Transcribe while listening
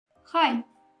Hi!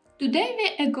 Today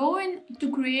we are going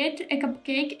to create a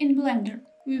cupcake in Blender.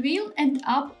 We will end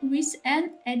up with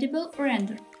an edible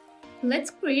render.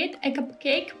 Let's create a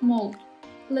cupcake mold.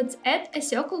 Let's add a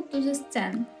circle to the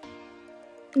scene.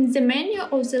 In the menu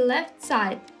on the left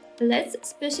side, let's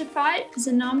specify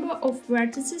the number of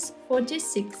vertices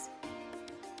 46.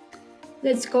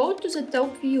 Let's go to the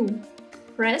top view.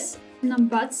 Press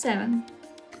numpad 7.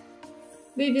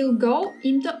 We will go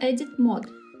into edit mode.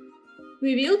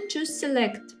 We will choose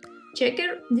select,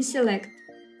 checker deselect.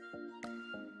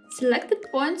 Selected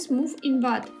points move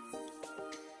inward.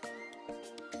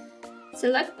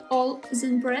 Select all,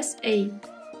 then press A.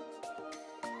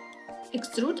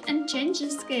 Extrude and change the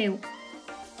scale.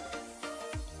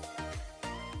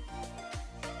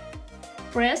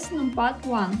 Press numpad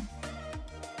 1.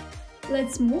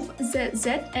 Let's move the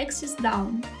Z-axis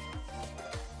down.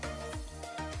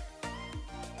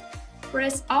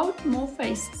 Press out more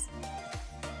faces.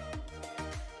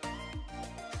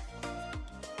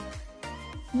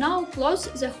 Now close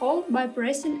the hole by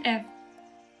pressing F.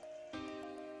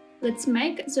 Let's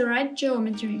make the right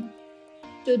geometry.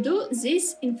 To do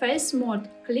this in face mode,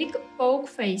 click Poke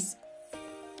Face.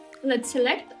 Let's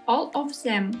select all of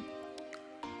them.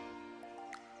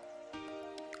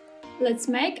 Let's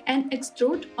make an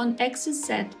extrude on axis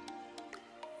Z.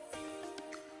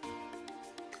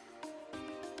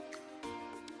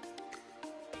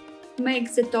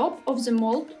 Make the top of the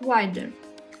mold wider.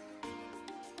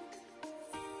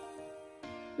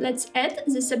 Let's add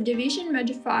the subdivision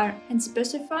modifier and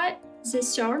specify the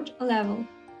third level.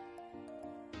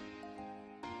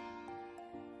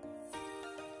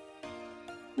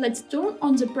 Let's turn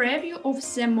on the preview of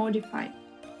the modifier.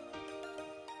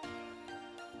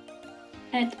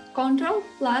 Add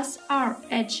Ctrl+R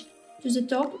edge to the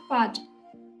top part.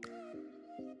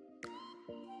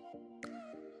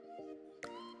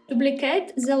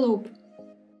 Duplicate the loop.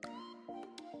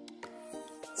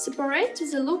 Separate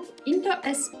the loop into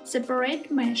a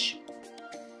separate mesh.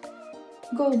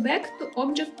 Go back to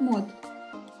object mode.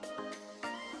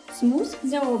 Smooth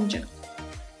the object.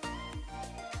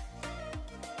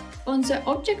 On the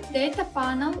object data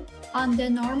panel,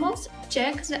 under normals,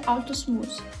 check the auto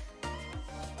smooth.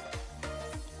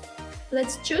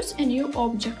 Let's choose a new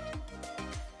object.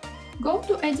 Go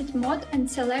to edit mode and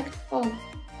select all.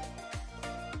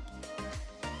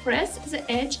 Press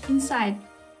the edge inside.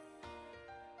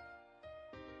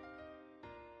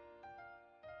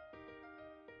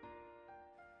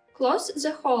 Close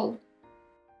the hole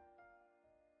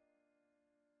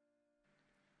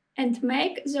and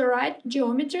make the right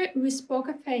geometry with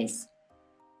poker face.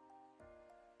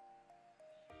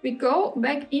 We go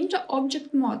back into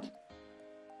object mode.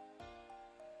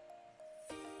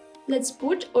 Let's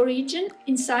put origin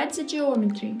inside the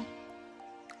geometry.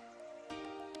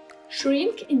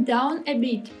 Shrink it down a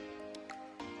bit.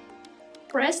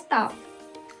 Press Tab.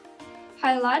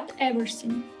 Highlight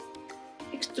everything.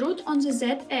 Extrude on the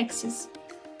Z-axis.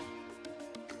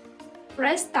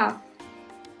 Press Tab.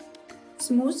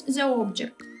 Smooth the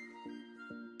object.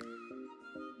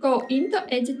 Go into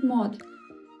edit mode.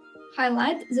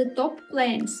 Highlight the top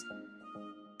planes.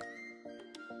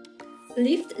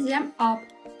 Lift them up.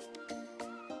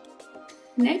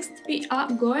 Next, we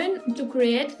are going to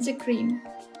create the cream.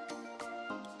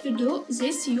 To do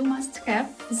this, you must have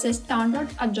the standard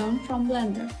add-on from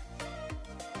Blender.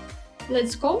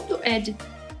 Let's go to Edit,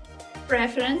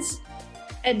 Preference,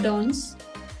 Add-ons,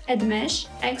 Add Mesh,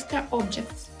 Extra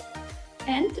Objects,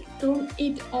 and turn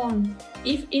it on.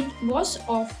 If it was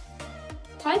off,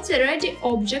 hide the ready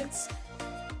objects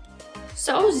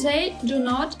so they do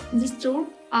not disturb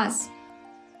us.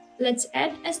 Let's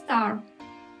add a star.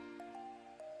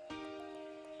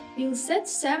 We'll set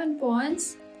 7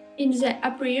 points in the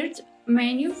appeared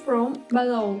menu from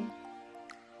below.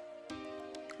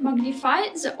 Magnify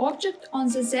the object on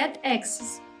the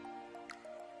Z-axis.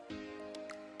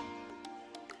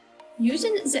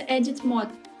 Using the edit mode,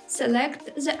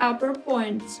 select the upper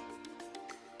points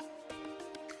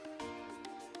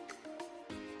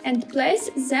and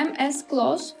place them as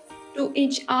close to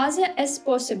each other as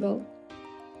possible.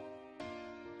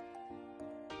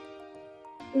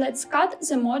 Let's cut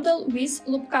the model with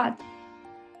loop cut.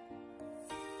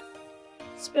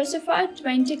 Specify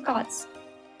 20 cuts.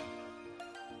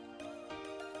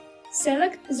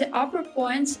 Select the upper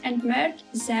points and merge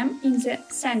them in the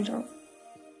center.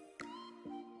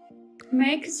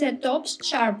 Make the tops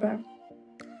sharper.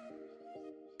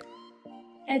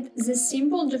 Add the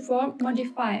simple deform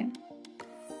modifier.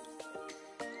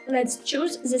 Let's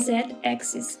choose the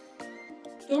Z-axis.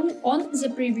 Turn on the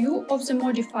preview of the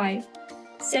modifier.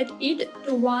 Set it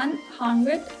to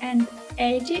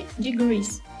 180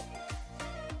 degrees.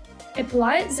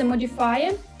 Apply the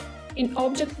modifier in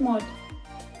object mode.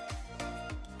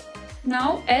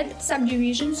 Now add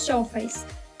subdivision surface.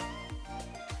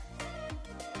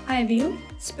 I will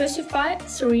specify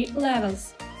 3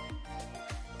 levels.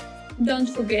 Don't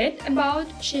forget about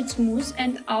Shade Smooth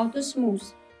and Auto Smooth.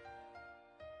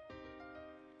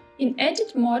 In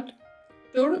Edit mode,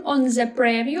 turn on the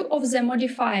preview of the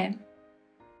modifier.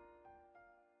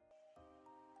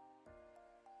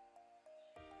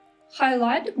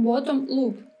 Highlight bottom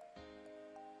loop.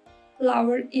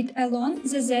 Lower it along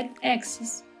the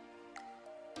Z-axis.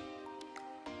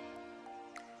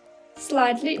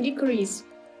 Slightly decrease.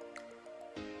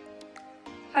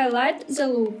 Highlight the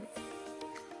loop.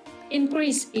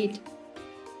 Increase it.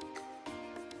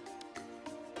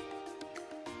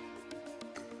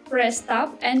 Press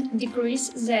Tab and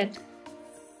decrease Z.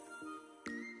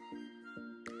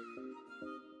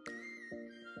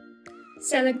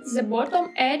 Select the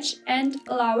bottom edge and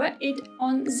lower it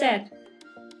on Z.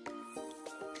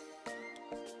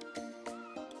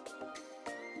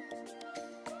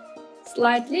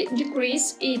 Slightly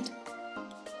decrease it.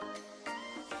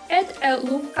 Add a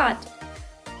loop cut.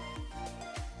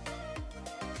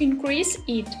 Increase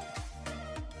it.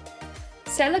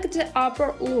 Select the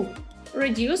upper loop.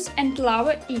 Reduce and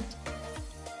lower it.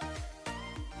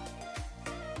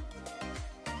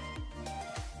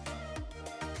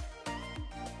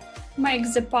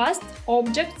 Make the past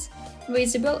objects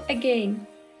visible again.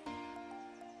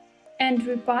 And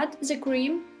we put the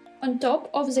cream on top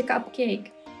of the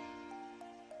cupcake.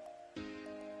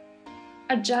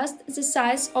 Adjust the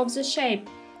size of the shape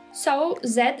so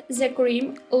that the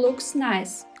cream looks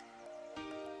nice.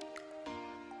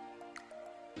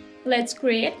 Let's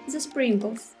create the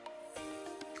sprinkles.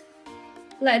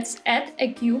 Let's add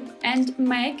a cube and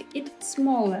make it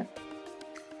smaller.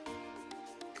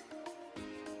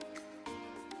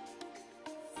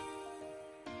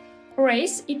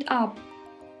 Raise it up.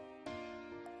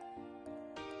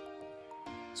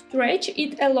 Stretch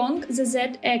it along the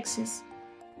Z-axis.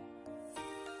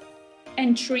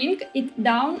 And shrink it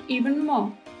down even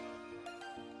more.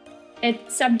 Add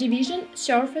subdivision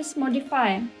surface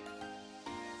modifier.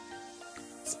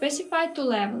 Specify 2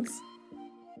 levels.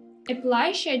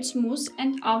 Apply Shade Smooth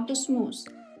and Auto Smooth.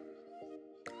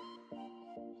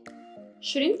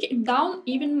 Shrink it down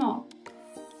even more.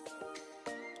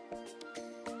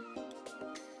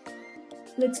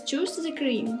 Let's choose the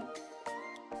cream.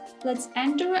 Let's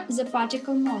enter the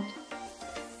particle mode.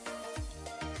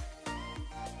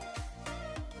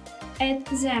 Add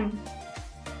them.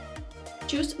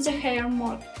 Choose the hair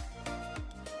mode.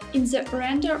 In the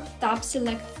Render tab,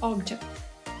 select Object.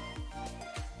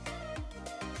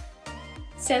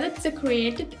 Select the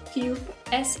created cube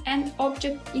as an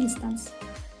object instance.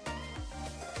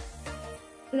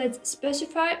 Let's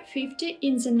specify 50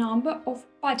 in the number of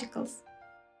particles.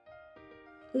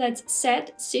 Let's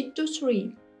set Seed to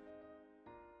 3.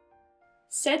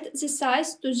 Set the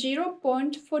size to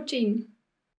 0.14.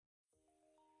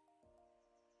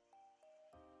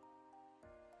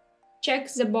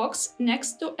 Check the box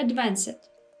next to Advanced.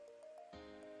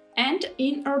 And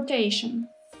in Rotation.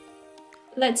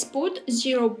 Let's put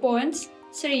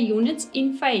 0.3 units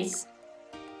in Phase.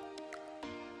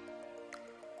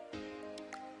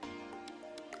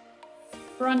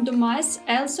 Randomize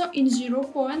also in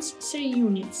 0.3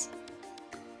 units.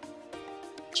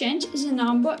 Change the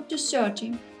number to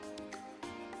 30.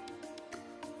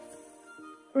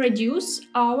 Reduce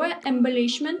our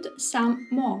embellishment some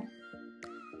more.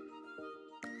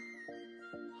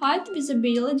 Hide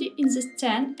visibility in the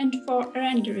stand and for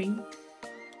rendering.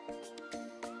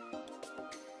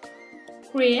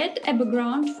 Create a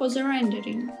background for the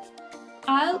rendering.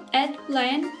 I'll add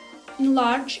plane,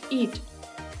 enlarge it.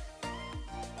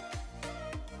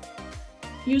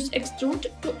 Use Extrude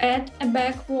to add a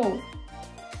back wall.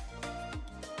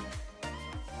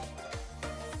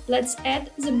 Let's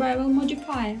add the bevel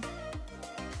modifier.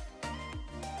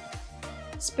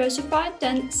 Specify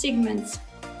 10 segments.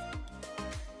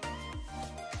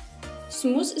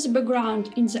 Smooth the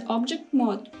background in the Object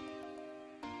mode.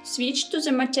 Switch to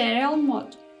the Material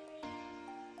mode.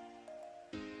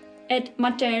 Add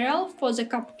material for the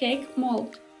cupcake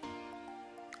mold.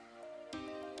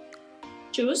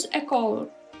 Choose a color.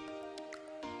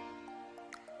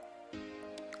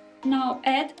 Now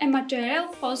add a material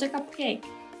for the cupcake.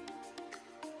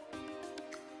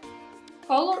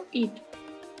 Color it.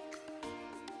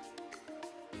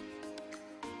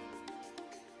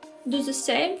 Do the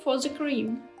same for the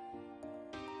cream.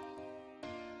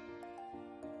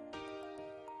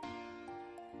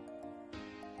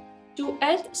 To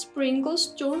add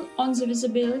sprinkles, turn on the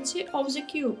visibility of the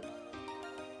cube.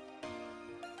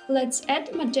 Let's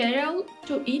add material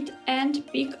to it and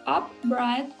pick up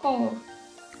bright color.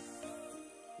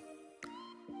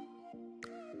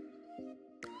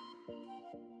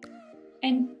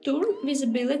 And turn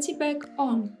visibility back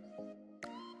on.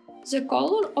 The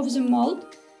color of the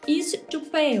mold is too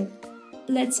pale.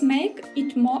 Let's make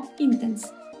it more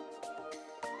intense.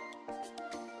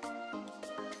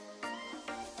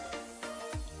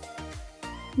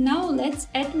 Now let's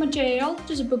add material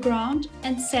to the background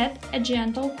and set a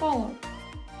gentle color.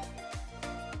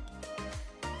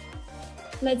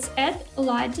 Let's add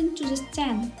lighting to the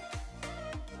stand.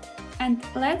 And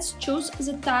let's choose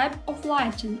the type of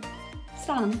lighting.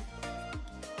 Sun.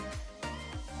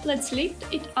 Let's lift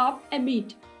it up a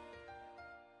bit.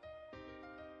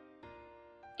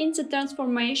 In the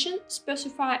transformation,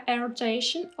 specify a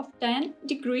rotation of 10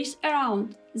 degrees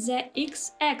around the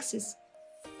x-axis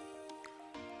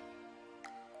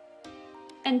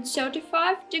and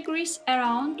 35 degrees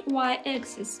around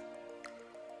y-axis,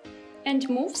 and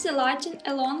move the lighting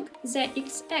along the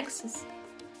x-axis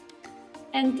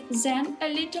and then a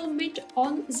little bit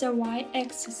on the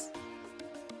y-axis.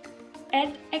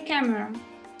 Add a camera.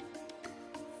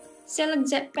 Select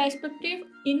the perspective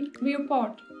in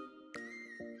viewport.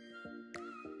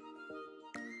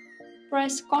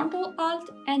 Press Ctrl-Alt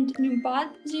and numpad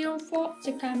 0 for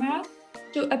the camera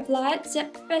to apply the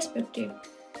perspective.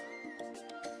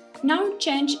 Now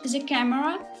change the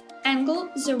camera angle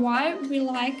the way we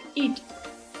like it.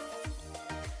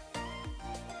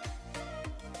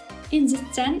 In the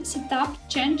scene setup,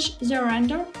 change the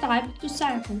render type to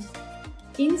circles.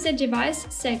 In the device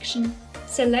section,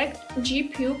 select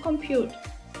GPU compute.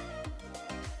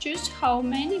 Choose how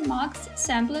many max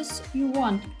samples you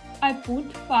want. I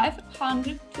put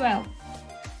 512.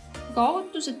 Go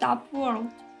to the top world.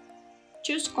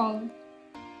 Choose color.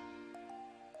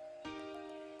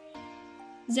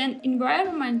 Then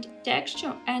environment,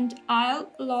 texture, and I'll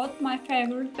load my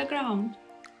favorite background.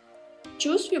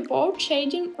 Choose viewport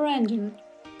shading rendered.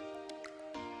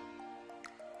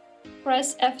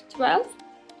 Press F12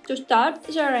 to start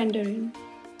the rendering.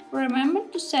 Remember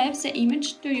to save the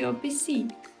image to your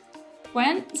PC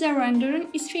when the rendering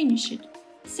is finished.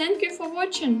 Thank you for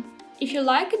watching. If you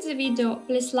liked the video,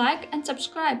 please like and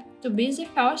subscribe to be the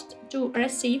first to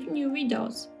receive new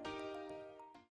videos.